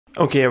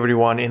Okay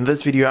everyone, in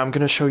this video I'm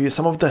gonna show you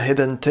some of the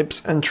hidden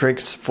tips and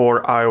tricks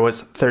for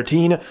iOS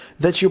 13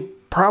 that you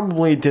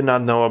probably did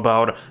not know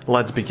about.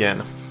 Let's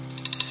begin.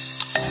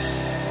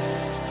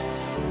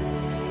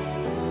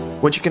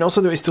 What you can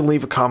also do is to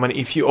leave a comment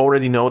if you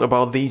already know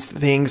about these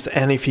things,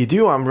 and if you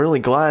do, I'm really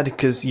glad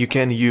because you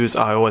can use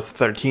iOS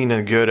 13 in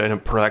a good and a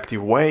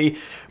productive way,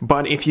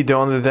 but if you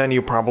don't, then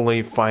you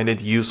probably find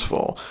it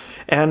useful.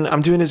 And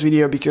I'm doing this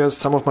video because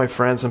some of my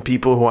friends and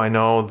people who I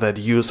know that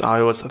use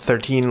iOS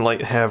 13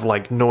 have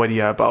no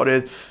idea about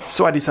it,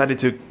 so I decided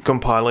to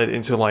compile it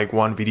into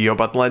one video,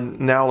 but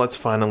now let's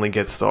finally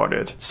get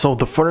started. So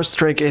the first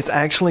trick is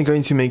actually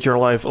going to make your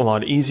life a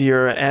lot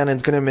easier, and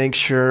it's gonna make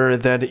sure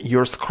that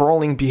your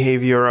scrolling behavior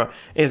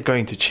is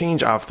going to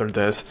change after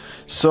this.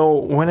 So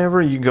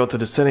whenever you go to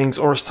the settings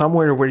or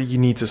somewhere where you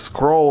need to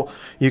scroll,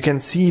 you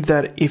can see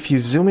that if you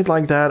zoom it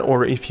like that,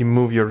 or if you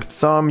move your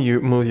thumb, you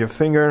move your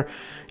finger,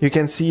 you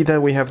can see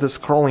that we have the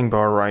scrolling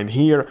bar right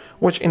here,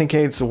 which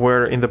indicates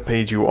where in the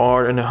page you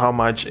are and how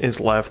much is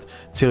left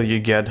till you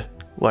get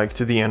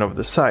to the end of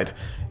the site.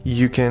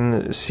 You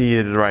can see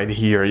it right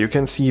here. You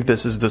can see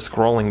this is the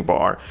scrolling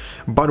bar.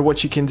 But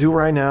what you can do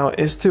right now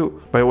is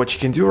to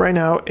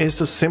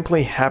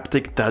simply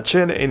haptic touch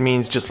it. It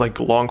means just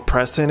long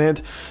pressing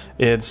it.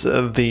 It's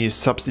the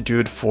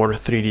substitute for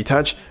 3D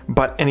touch.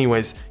 But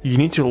anyways, you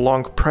need to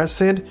long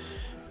press it.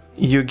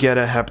 You get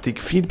a haptic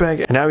feedback,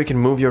 and now you can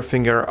move your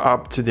finger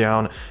up to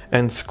down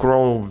and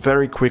scroll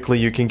very quickly.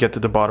 You can get to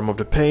the bottom of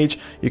the page,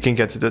 you can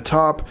get to the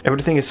top.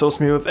 Everything is so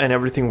smooth and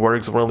everything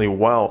works really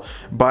well.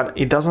 But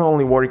it doesn't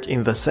only work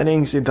in the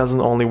settings, it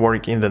doesn't only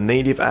work in the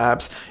native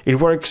apps, it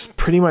works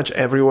pretty much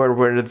everywhere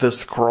where the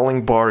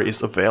scrolling bar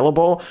is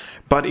available.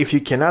 But if you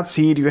cannot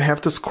see it, you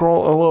have to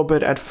scroll a little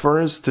bit at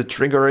first to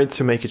trigger it,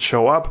 to make it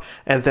show up,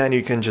 and then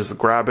you can just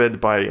grab it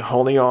by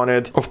holding on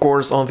it. Of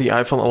course, on the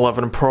iPhone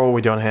 11 Pro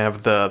we don't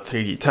have the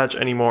 3D touch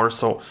anymore,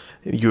 so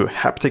you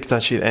haptic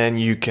touch it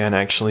and you can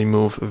actually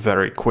move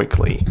very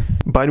quickly.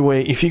 By the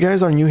way, if you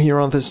guys are new here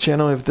on this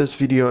channel, if this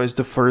video is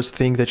the first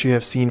thing that you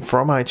have seen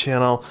from my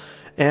channel,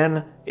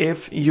 and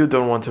if you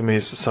don't want to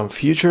miss some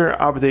future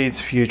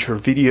updates, future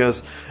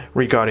videos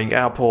regarding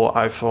Apple,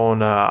 iPhone,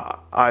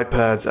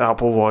 iPads,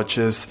 Apple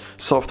Watches,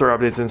 software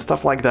updates and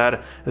stuff like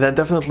that, then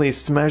definitely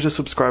smash the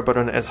subscribe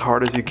button as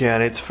hard as you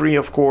can. It's free,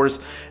 of course,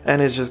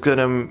 and it's just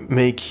gonna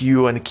make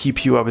you and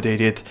keep you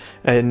updated,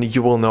 and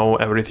you will know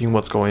everything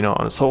what's going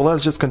on. So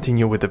let's just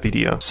continue with the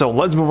video. So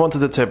let's move on to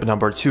the tip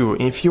number 2.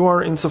 If you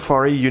are in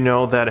Safari, you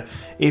know that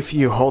if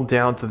you hold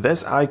down to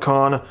this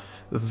icon,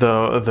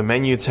 the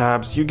menu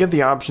tabs, you get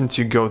the option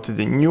to go to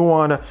the new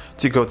one,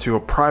 to go to a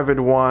private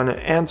one,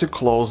 and to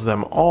close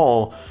them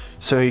all,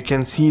 so you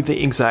can see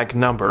the exact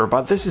number.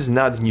 But this is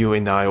not new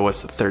in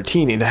iOS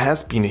 13, it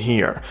has been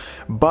here.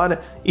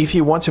 But if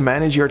you want to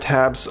manage your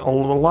tabs a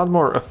lot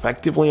more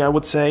effectively, I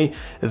would say,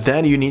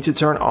 then you need to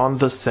turn on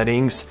the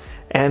settings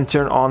and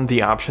turn on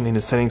the option in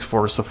the settings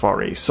for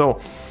Safari. So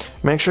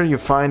make sure you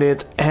find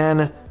it,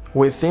 and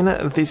within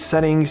the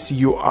settings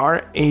you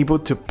are able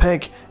to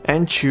pick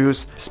and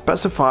choose,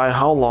 specify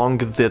how long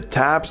the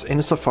tabs in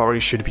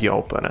Safari should be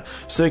open.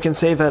 So you can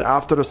say that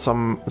after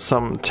some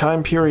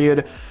time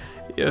period,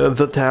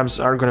 the tabs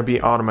are going to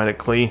be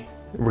automatically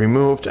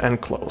removed and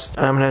closed.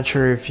 I'm not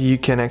sure if you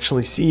can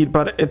actually see it,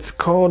 but it's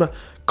called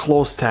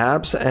close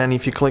tabs, and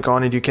if you click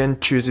on it you can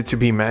choose it to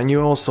be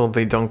manual, so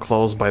they don't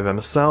close by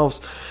themselves.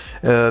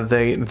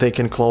 They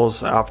can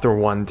close after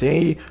 1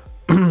 day,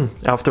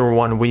 after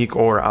 1 week,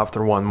 or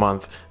after 1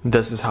 month.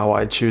 This is how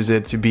I choose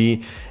it to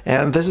be,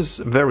 and this is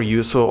very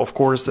useful. Of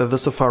course, the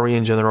Safari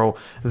in general,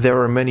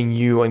 there are many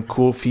new and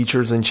cool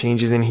features and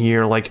changes in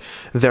here.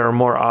 There are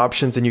more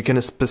options, and you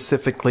can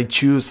specifically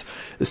choose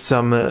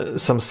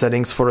some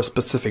settings for a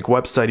specific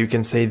website. You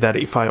can say that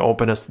if I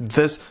open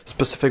this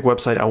specific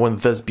website, I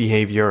want this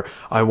behavior.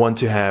 I want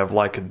to have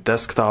a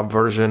desktop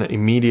version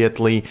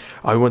immediately.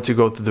 I want to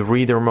go to the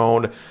reader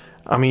mode.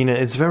 I mean,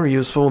 it's very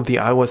useful. The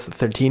iOS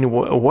 13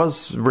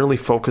 was really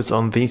focused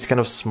on these kind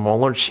of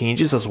smaller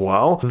changes as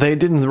well. They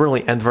didn't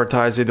really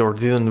advertise it or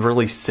didn't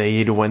really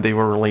say it when they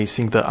were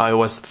releasing the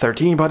iOS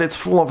 13, but it's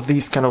full of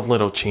these kind of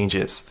little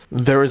changes.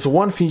 There is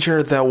one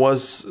feature that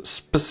was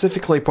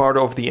specifically part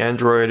of the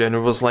Android, and it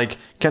was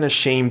kind of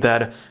shame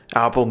that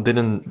Apple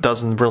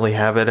doesn't really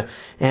have it,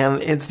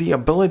 and it's the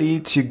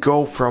ability to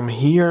go from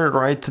here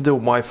right to the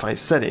Wi-Fi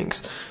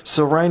settings.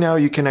 So right now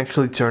you can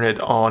actually turn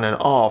it on and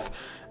off.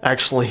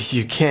 Actually,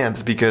 you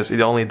can't, because it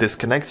only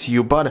disconnects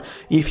you, but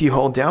if you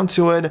hold down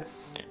to it,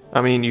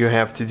 I mean, you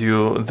have to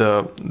do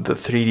the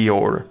 3D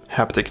or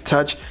haptic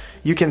touch.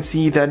 You can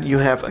see that you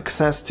have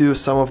access to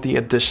some of the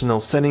additional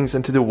settings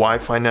and to the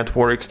Wi-Fi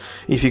networks.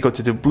 If you go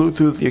to the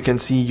Bluetooth, you can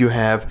see you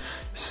have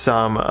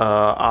some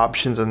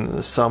options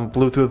and some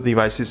Bluetooth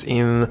devices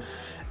in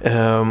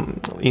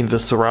the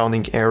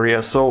surrounding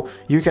area. So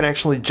you can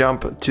actually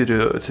jump to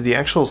the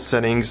actual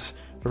settings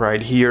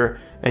right here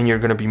and you're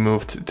gonna be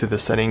moved to the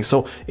settings.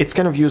 So it's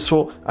kind of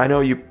useful. I know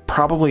you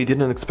probably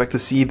didn't expect to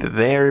see it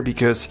there,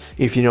 because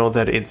if you know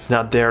that it's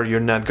not there, you're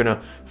not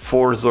gonna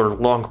force or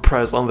long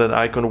press on that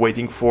icon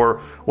waiting for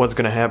what's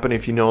gonna happen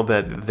if you know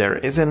that there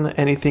isn't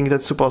anything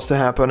that's supposed to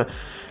happen.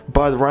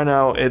 But right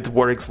now it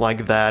works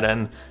like that,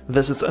 and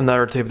this is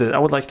another tip that I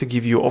would like to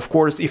give you. Of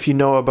course, if you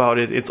know about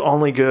it, it's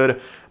only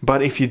good,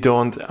 but if you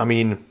don't, I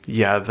mean,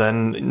 yeah,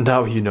 then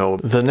now you know.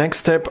 The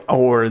next tip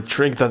or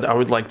trick that I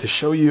would like to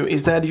show you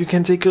is that you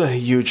can take a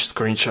huge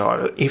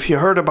screenshot. If you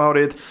heard about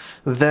it,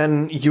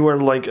 then you are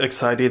like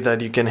excited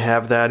that you can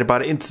have that,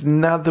 but it's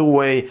not the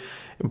way.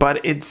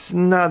 But it's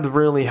not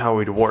really how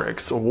it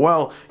works.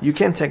 Well, you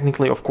can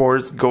technically, of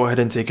course, go ahead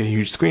and take a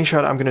huge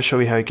screenshot. I'm going to show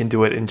you how you can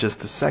do it in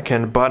just a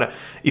second. But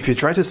if you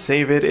try to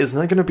save it, it's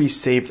not going to be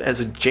saved as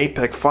a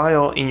JPEG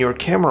file in your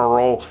camera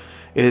roll.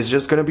 It is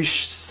just going to be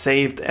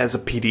saved as a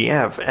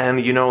PDF.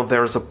 And you know,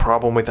 there's a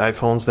problem with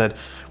iPhones that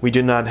we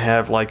do not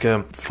have like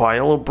a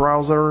file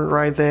browser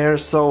right there.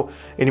 So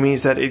it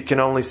means that it can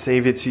only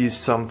save it to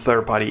some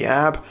third-party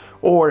app,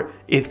 or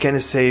it can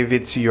save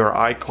it to your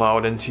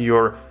iCloud and to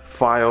your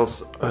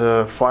Files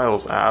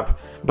app,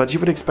 but you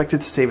would expect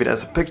it to save it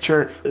as a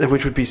picture,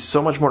 which would be so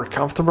much more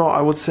comfortable,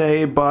 I would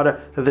say,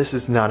 but this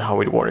is not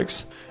how it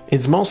works.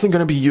 It's mostly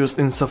going to be used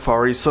in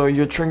Safari, so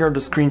you trigger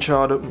the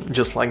screenshot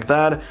just like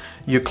that,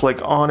 you click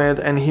on it,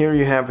 and here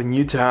you have a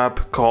new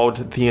tab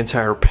called the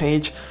entire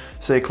page.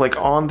 So you click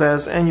on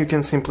this and you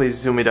can simply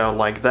zoom it out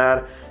like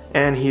that,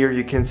 and here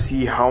you can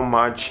see how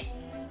much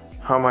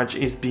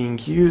is being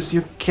used.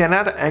 You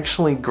cannot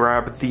actually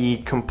grab the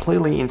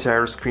completely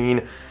entire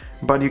screen,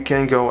 but you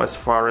can go as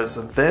far as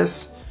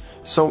this.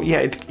 So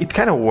yeah, it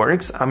kind of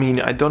works. I mean,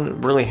 I don't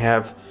really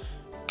have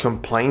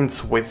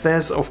complaints with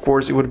this. Of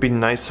course, it would be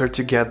nicer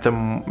to get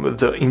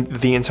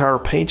the entire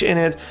page in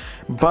it,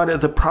 but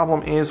the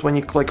problem is when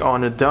you click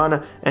on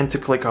done and to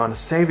click on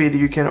save it,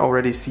 you can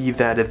already see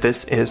that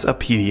this is a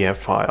PDF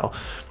file.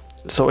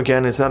 So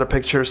again, it's not a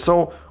picture,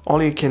 so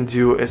all you can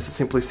do is to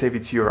simply save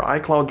it to your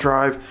iCloud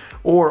drive,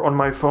 or on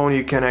my phone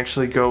you can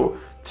actually go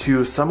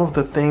to some of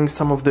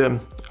the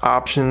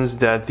options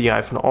that the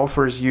iPhone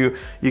offers you.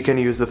 You can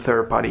use the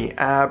third-party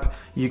app,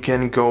 you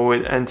can go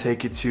and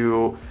take it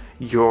to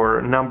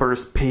your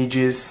numbers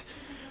pages,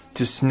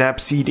 to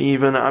Snapseed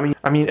even.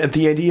 I mean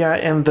the idea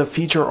and the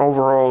feature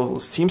overall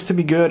seems to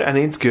be good, and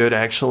it's good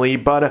actually,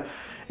 but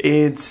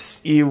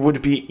it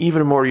would be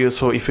even more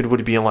useful if it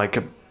would be like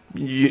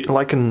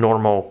a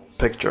normal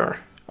picture.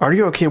 Are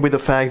you okay with the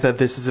fact that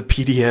this is a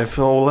PDF?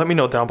 Oh, let me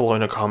know down below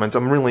in the comments.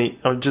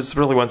 I just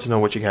really want to know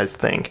what you guys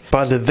think.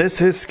 But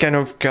this is kind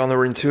of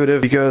counterintuitive,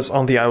 because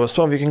on the iOS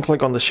 12 you can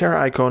click on the share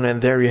icon,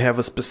 and there you have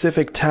a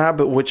specific tab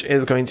which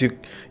is going to,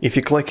 if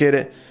you click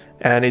it,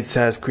 and it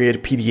says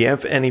create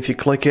PDF, and if you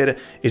click it,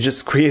 it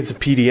just creates a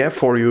PDF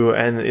for you,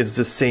 and it's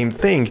the same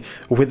thing,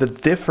 with the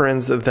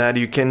difference that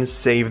you can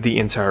save the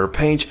entire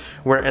page,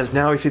 whereas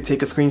now if you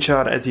take a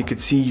screenshot, as you can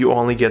see, you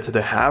only get to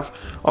the half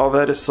of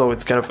it, so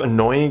it's kind of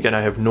annoying, and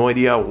I have no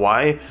idea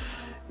why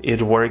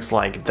it works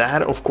like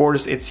that. Of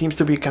course, it seems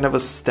to be kind of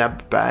a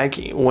step back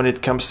when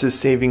it comes to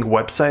saving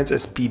websites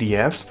as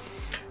PDFs,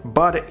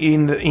 but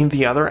in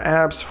the other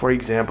apps, for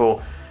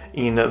example,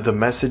 in the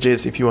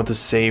messages, if you want to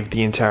save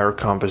the entire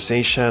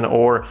conversation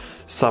or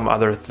some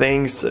other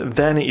things,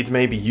 then it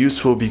may be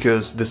useful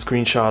because the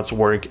screenshots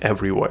work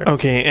everywhere.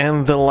 Okay,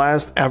 and the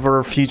last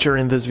ever feature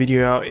in this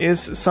video is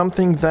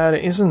something that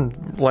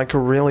isn't like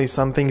really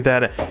something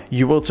that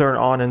you will turn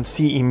on and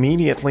see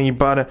immediately,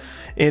 but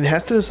it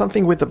has to do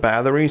something with the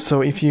battery.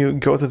 So if you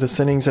go to the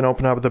settings and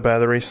open up the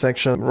battery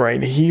section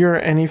right here,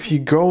 and if you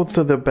go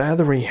to the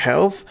battery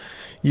health,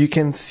 you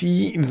can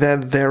see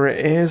that there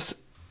is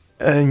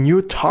a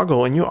new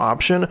toggle, a new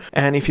option,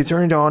 and if you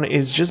turn it on,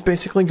 it's just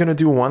basically going to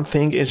do one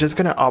thing. It's just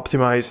going to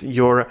optimize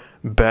your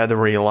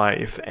battery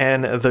life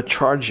and the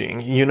charging.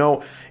 You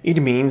know,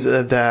 it means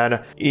that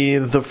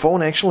the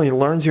phone actually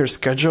learns your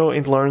schedule.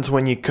 It learns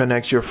when you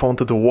connect your phone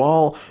to the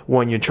wall,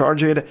 when you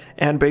charge it,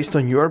 and based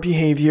on your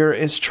behavior,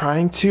 it's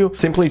trying to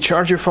simply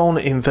charge your phone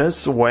in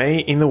this way,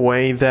 in a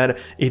way that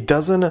it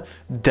doesn't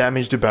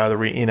damage the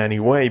battery in any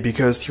way,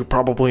 because you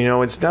probably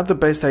know it's not the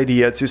best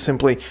idea to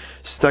simply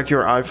stuck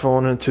your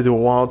iPhone to the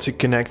wall to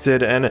connect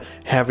it and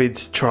have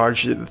it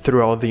charged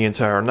throughout the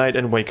entire night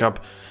and wake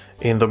up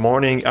in the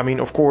morning. I mean,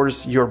 of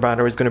course, your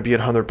battery is going to be at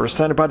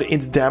 100%, but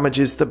it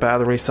damages the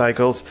battery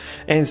cycles,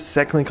 and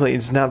technically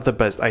it's not the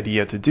best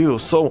idea to do.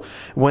 So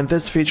when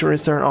this feature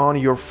is turned on,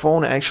 your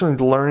phone actually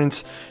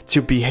learns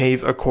to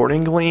behave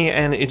accordingly,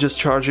 and it just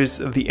charges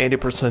the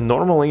 80%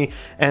 normally,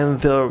 and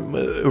the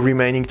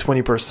remaining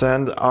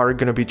 20% are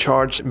going to be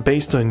charged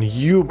based on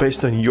you,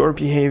 based on your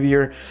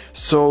behavior.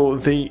 So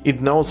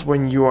it knows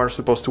when you are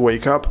supposed to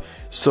wake up,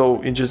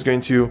 so it's just going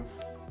to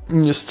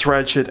just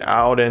stretch it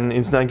out, and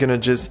it's not gonna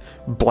just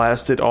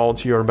blast it all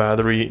to your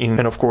battery,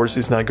 and of course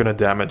it's not gonna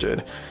damage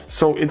it.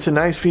 So it's a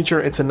nice feature,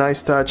 it's a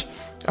nice touch.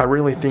 I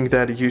really think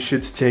that you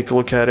should take a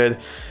look at it.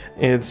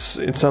 It's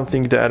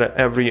something that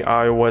every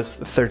iOS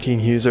 13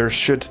 user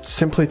should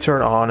simply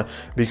turn on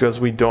because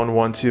we don't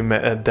want to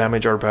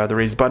damage our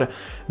batteries. But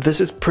this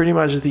is pretty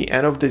much the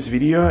end of this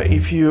video.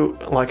 If you,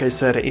 like I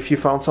said, if you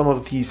found some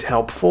of these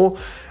helpful,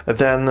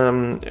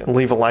 then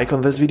leave a like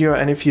on this video,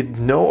 and if you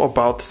know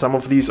about some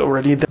of these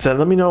already, then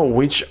let me know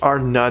which are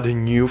not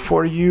new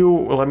for you.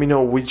 Let me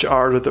know which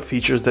are the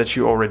features that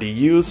you already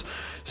use.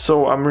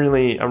 So I'm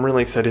really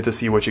excited to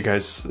see what you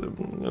guys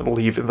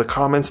leave in the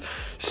comments.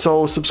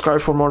 So subscribe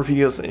for more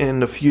videos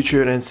in the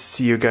future, and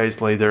see you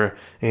guys later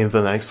in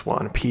the next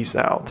one. Peace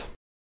out.